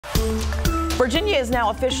Virginia is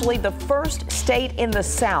now officially the first state in the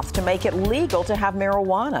South to make it legal to have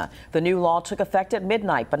marijuana. The new law took effect at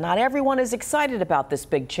midnight, but not everyone is excited about this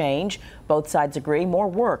big change. Both sides agree more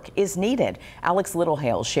work is needed. Alex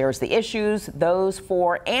Littlehales shares the issues those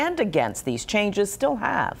for and against these changes still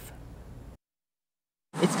have.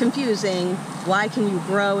 It's confusing. Why can you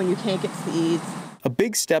grow and you can't get seeds? A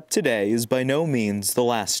big step today is by no means the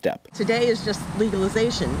last step. Today is just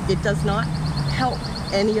legalization. It does not help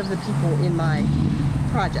any of the people in my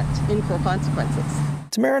project in Cruel Consequences.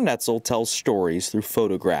 Tamara Netzel tells stories through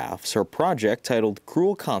photographs. Her project, titled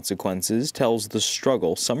Cruel Consequences, tells the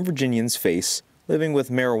struggle some Virginians face living with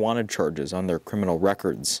marijuana charges on their criminal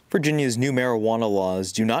records. Virginia's new marijuana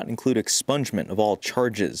laws do not include expungement of all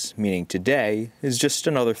charges, meaning today is just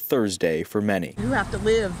another Thursday for many. You have to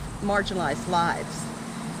live marginalized lives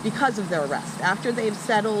because of their arrest. After they've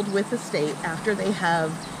settled with the state, after they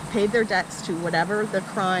have paid their debts to whatever the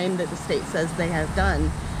crime that the state says they have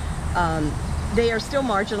done, they are still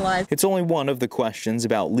marginalized. It's only one of the questions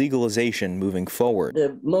about legalization moving forward.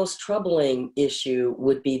 The most troubling issue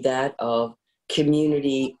would be that of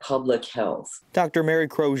community public health. Dr. Mary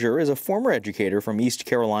Crozier is a former educator from East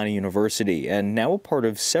Carolina University and now a part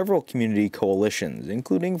of several community coalitions,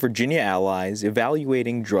 including Virginia Allies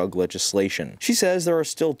evaluating drug legislation. She says there are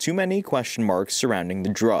still too many question marks surrounding the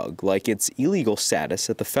drug, like its illegal status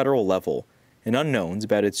at the federal level and unknowns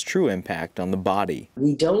about its true impact on the body.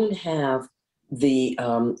 We don't have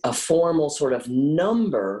a formal sort of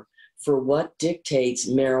number for what dictates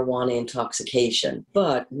marijuana intoxication.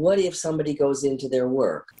 But what if somebody goes into their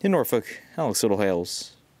work? In Norfolk, Alex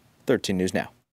Littlehales, 13 News Now.